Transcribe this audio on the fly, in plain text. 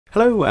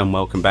Hello and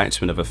welcome back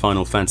to another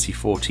Final Fantasy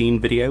XIV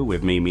video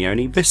with me,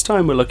 Meoni. This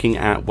time we're looking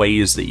at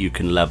ways that you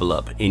can level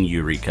up in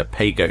Eureka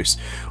Pagos,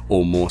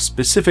 or more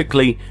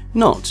specifically,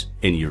 not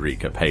in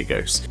Eureka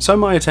Pagos. So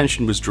my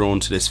attention was drawn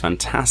to this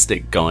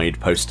fantastic guide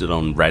posted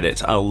on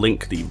Reddit. I'll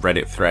link the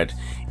Reddit thread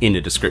in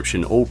the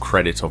description. All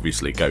credit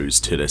obviously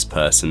goes to this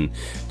person,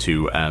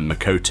 to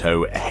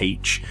Makoto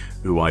H,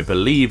 who I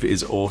believe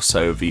is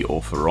also the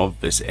author of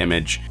this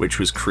image, which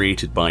was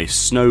created by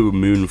Snow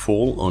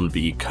Moonfall on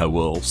the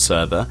Coworld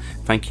server.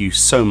 Thank you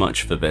so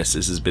much for this.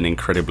 This has been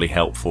incredibly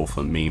helpful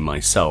for me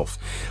myself.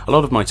 A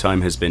lot of my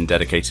time has been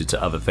dedicated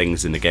to other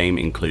things in the game,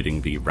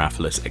 including the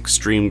Rathalos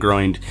Extreme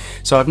grind,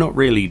 so I've not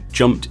really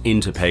jumped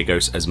into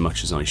Pagos as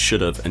much as I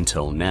should have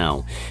until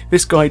now.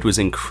 This guide was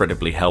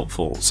incredibly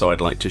helpful, so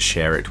I'd like to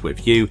share it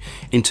with you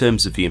in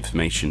terms of the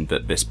information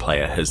that this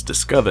player has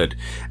discovered.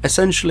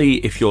 Essentially,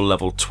 if you're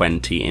level 20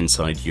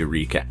 inside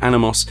Eureka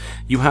Animos,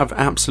 you have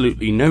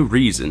absolutely no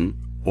reason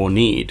or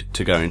need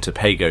to go into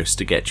Pagos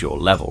to get your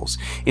levels.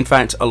 In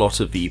fact, a lot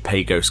of the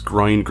Pagos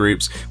grind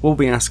groups will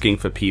be asking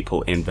for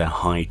people in their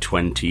high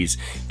 20s,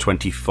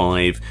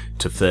 25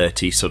 to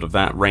 30, sort of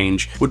that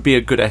range would be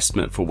a good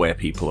estimate for where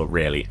people are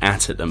really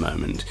at the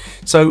moment.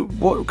 So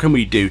what can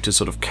we do to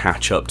sort of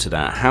catch up to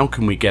that? How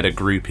can we get a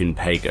group in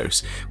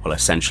Pagos? Well,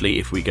 essentially,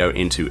 if we go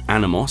into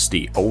Animos,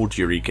 the old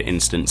Eureka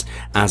instance,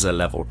 as a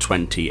level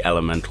 20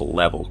 elemental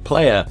level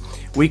player,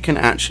 we can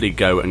actually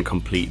go and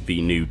complete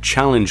the new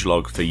challenge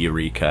log for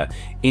Eureka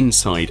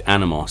inside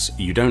Animos.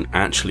 You don't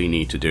actually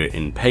need to do it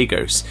in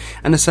Pagos,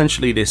 and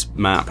essentially this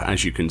map,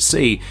 as you can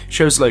see,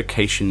 shows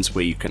locations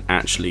where you can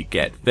actually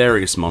get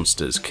various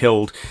monsters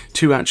killed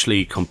to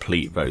actually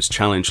complete those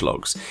challenge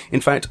logs.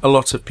 In fact, a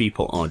lot of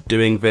people are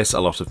doing this, a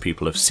lot of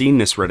people have seen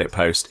this Reddit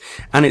post,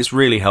 and it's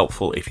really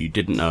helpful if you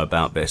didn't know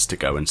about this to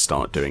go and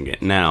start doing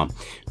it now.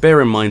 Bear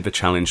in mind the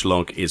challenge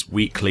log is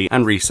weekly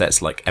and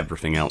resets like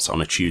everything else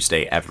on a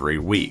Tuesday every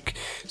week.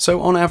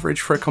 So on average,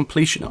 for a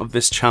completion of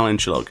this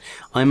challenge log,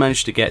 I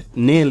managed to get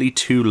nearly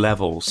 2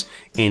 levels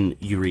in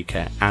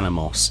Eureka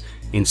Animos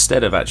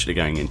instead of actually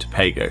going into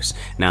Pagos.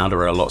 Now,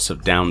 there are lots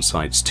of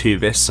downsides to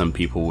this. Some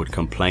people would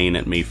complain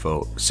at me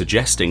for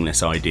suggesting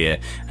this idea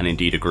and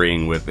indeed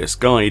agreeing with this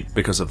guide,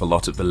 because of a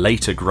lot of the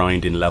later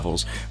grinding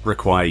levels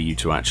require you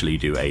to actually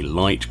do a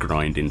light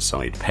grind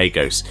inside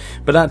Pagos.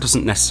 But that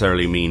doesn't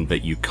necessarily mean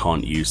that you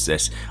can't use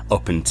this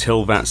up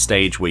until that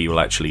stage where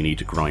you'll actually need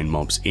to grind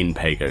mobs in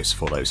Pagos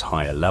for those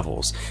higher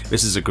levels.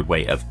 This is a good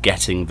way of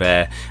getting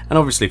there, and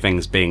obviously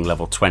things being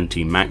level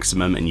 20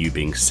 maximum and you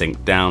being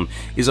synced down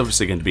is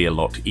obviously going to be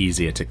a lot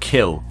easier to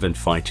kill than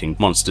fighting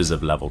monsters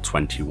of level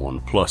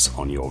 21 plus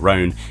on your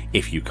own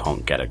if you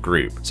can't get a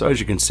group. So as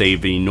you can see,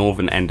 the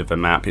northern end of the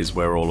map is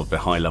where all of the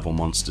high level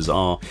monsters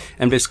are,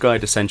 and this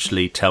guide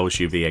essentially tells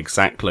you the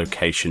exact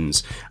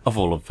locations of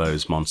all of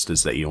those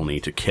monsters that you'll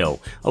need to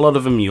kill. A lot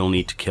of them you'll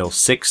need to kill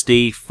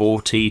 60,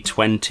 40,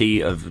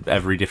 20 of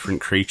every different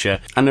creature,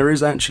 and there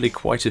is actually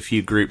quite a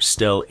few groups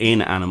still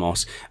in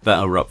Animos that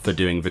are up for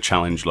doing the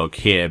challenge log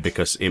here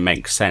because it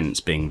makes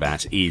sense being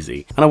that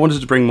easy. And I wanted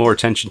to bring more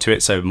attention to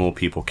it so more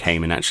people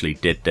came and actually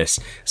did this,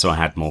 so I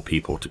had more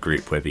people to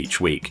group with each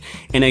week.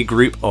 In a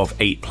group of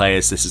 8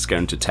 players, this is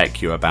going to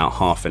take you about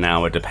half an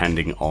hour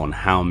depending on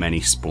how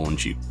many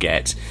spawns you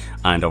get,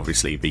 and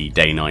obviously the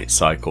day-night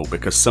cycle,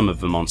 because some of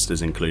the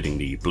monsters, including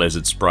the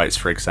blizzard sprites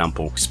for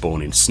example,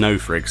 spawn in snow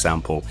for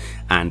example,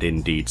 and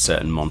indeed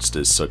certain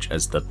monsters such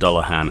as the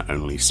Dullahan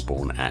only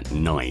spawn at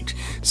night.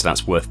 So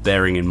that's worth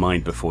bearing in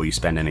mind before you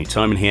spend any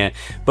time in here.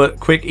 But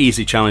quick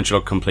easy challenge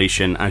log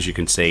completion, as you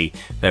can see,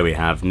 there we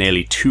have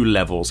nearly 2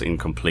 levels in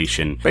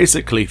completion,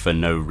 basically for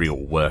no real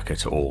work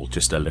at all,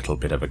 just a little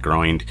bit of a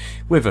grind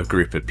with a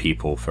group of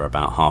people for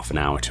about half an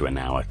hour to an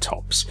hour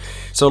tops.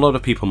 So a lot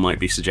of people might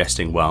be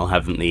suggesting, well,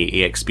 haven't the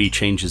EXP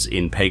changes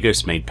in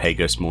Pagos made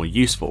Pagos more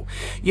useful?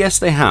 Yes,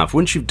 they have.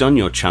 Once you've done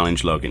your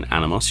challenge log in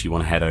Animos, you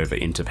want to head over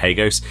into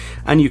Pagos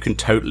and you can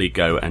totally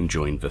go and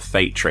join the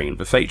Fate Train.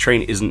 The Fate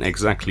Train isn't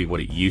exactly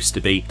what it used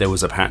to be. There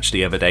was a patch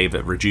the other day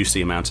that reduced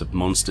the amount of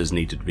monsters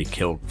needed to be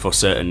killed for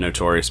certain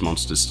notorious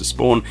monsters to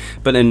spawn,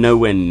 but they're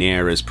nowhere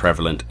near as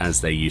prevalent as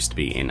they used to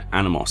be in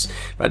Animos.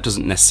 That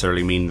doesn't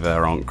necessarily mean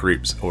there aren't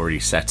groups already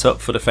set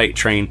up for the Fate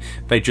Train,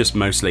 they just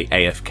mostly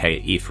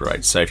AFK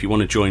Aetheroids. So if you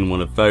want to join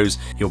one of those,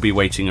 you'll be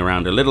waiting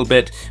around a little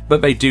bit,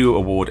 but they do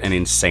award an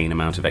insane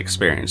amount of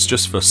experience.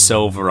 Just for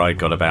silver I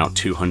got about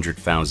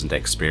 200,000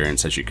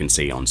 experience, as you can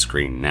see on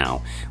screen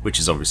now, which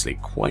is obviously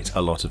quite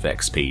a lot of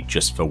XP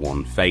just for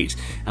one fate,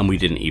 and we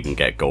didn't even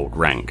get gold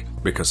rank,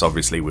 because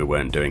obviously we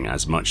weren't doing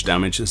as much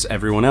damage as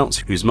everyone else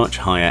who's much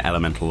higher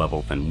elemental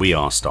level than we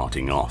are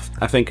starting off.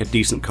 I think a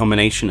decent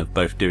combination of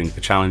both doing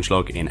the challenge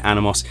log in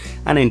Animos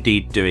and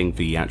indeed doing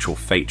the actual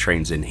Fate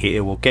Trains in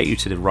here will get you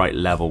to the right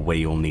level where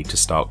you'll need to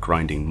start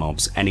grinding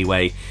mobs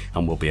anyway,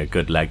 and will be a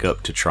good leg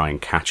up to try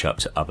and catch up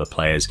to other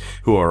players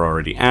who are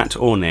already at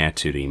or near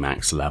to the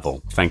max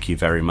level. Thank you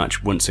very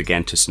much once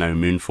again to Snow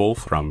Moonfall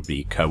from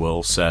the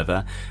Coworld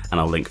server, and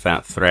I'll link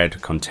that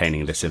thread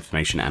containing this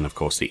information and of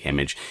course the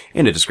image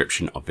in the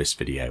description of this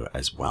video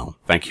as well.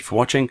 Thank you for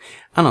watching,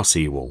 and I'll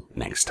see you all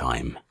next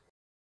time.